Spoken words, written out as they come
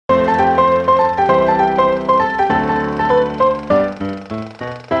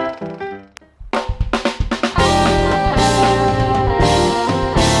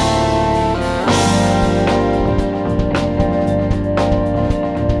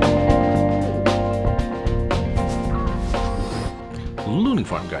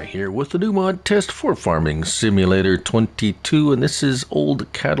Guy here with the new mod test for Farming Simulator 22, and this is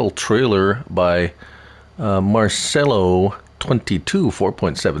Old Cattle Trailer by Marcelo22,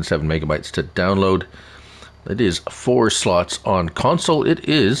 4.77 megabytes to download. It is 4 slots on console. It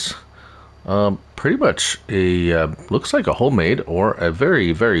is pretty much a, looks like a homemade or a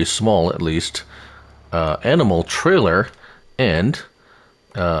very, very small, at least, animal trailer, and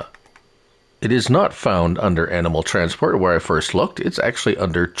it is not found under animal transport where I first looked. It's actually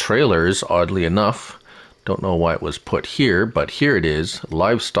under trailers, oddly enough. Don't know why it was put here, but here it is.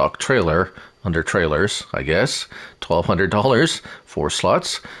 Livestock trailer under trailers, I guess. $1,200, 4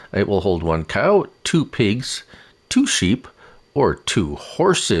 slots. It will hold 1 cow, 2 pigs, 2 sheep, or 2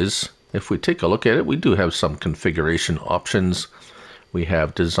 horses. If we take a look at it, we do have some configuration options. We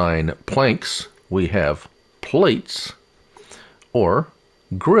have design planks. We have plates, or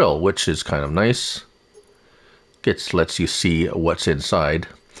grill, which is kind of nice. Lets you see what's inside.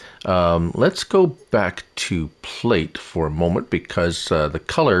 Let's go back to plate for a moment, because the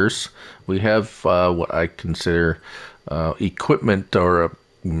colors, we have what I consider equipment or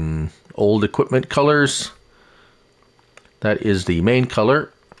old equipment colors. That is the main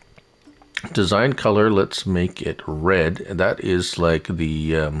color. Design color, let's make it red. That is like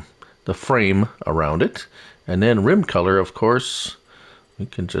the frame around it. And then rim color, of course, we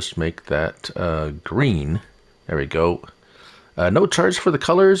can just make that green. There we go. No charge for the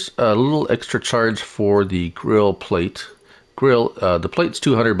colors. A little extra charge for the grill plate. The plate's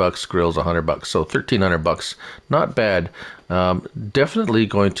 $200. Grill's $100. So $1,300. Not bad. Definitely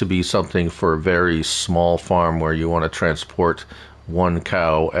going to be something for a very small farm where you want to transport 1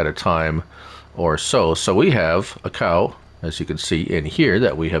 cow at a time or so. So we have a cow, as you can see in here,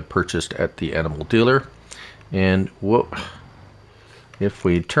 that we have purchased at the animal dealer. And whoa. If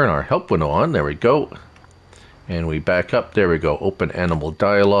we turn our help window on, there we go, and we back up, there we go, open animal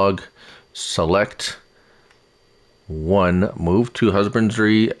dialogue, select 1, move to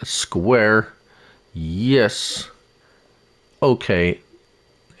husbandry, square, yes, okay,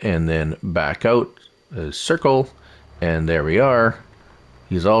 and then back out, circle, and there we are.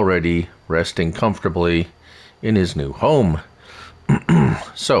 He's already resting comfortably in his new home.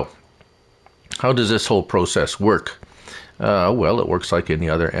 So, how does this whole process work? Well, it works like any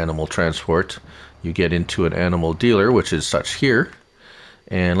other animal transport. You get into an animal dealer, which is such here.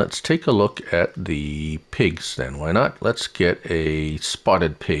 And let's take a look at the pigs then. Why not? Let's get a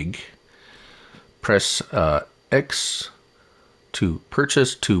spotted pig. Press X to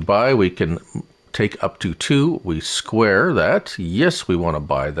purchase, to buy. We can take up to 2. We square that. Yes, we want to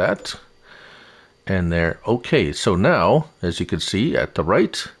buy that. And there. Okay, so now, as you can see at the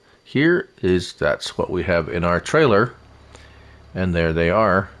right, here is, that's what we have in our trailer. And there they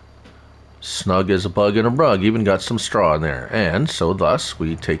are, snug as a bug in a rug, even got some straw in there. And so thus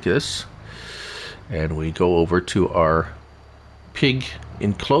we take this and we go over to our pig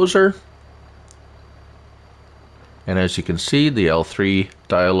enclosure. And as you can see, the L3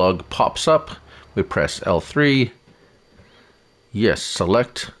 dialog pops up. We press L3. Yes,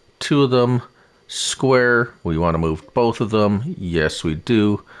 select 2 of them. Square. We want to move both of them. Yes, we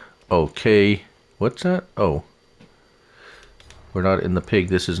do. Okay. What's that? Oh. We're not in the pig.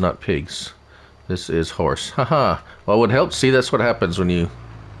 This is not pigs. This is horse. Haha. Well, it would help. See, that's what happens when you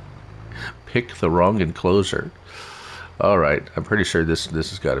pick the wrong enclosure. All right. I'm pretty sure this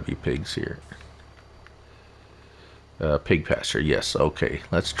has got to be pigs here. Pig pasture. Yes. Okay.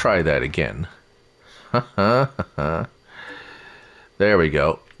 Let's try that again. There we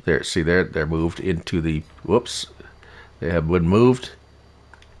go. There. See, they're moved into the. Whoops. They have been moved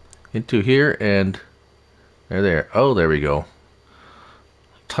into here, and they're there. Oh, there we go.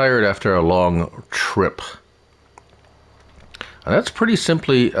 Tired after a long trip. And that's pretty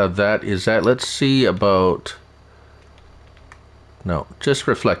simply that is that. Let's see about, no, just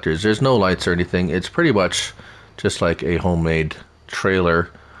reflectors. There's no lights or anything. It's pretty much just like a homemade trailer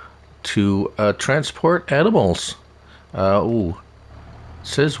to transport animals. Ooh, it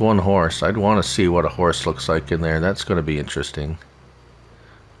says 1 horse. I'd want to see what a horse looks like in there. That's going to be interesting.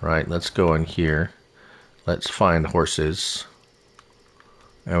 Right, let's go in here. Let's find horses.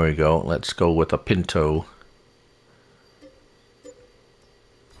 There we go. Let's go with a pinto.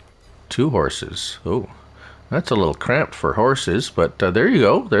 2 horses. Oh, that's a little cramped for horses, but there you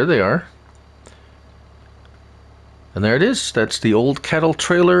go. There they are. And there it is. That's the Old Cattle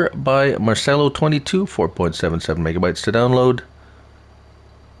Trailer by Marcelo22, 4.77 megabytes to download.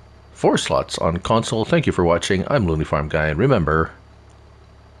 4 slots on console. Thank you for watching. I'm Looney Farm Guy, and remember,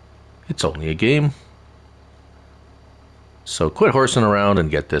 it's only a game. So quit horsing around and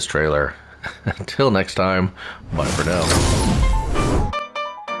get this trailer. Until next time, bye for now.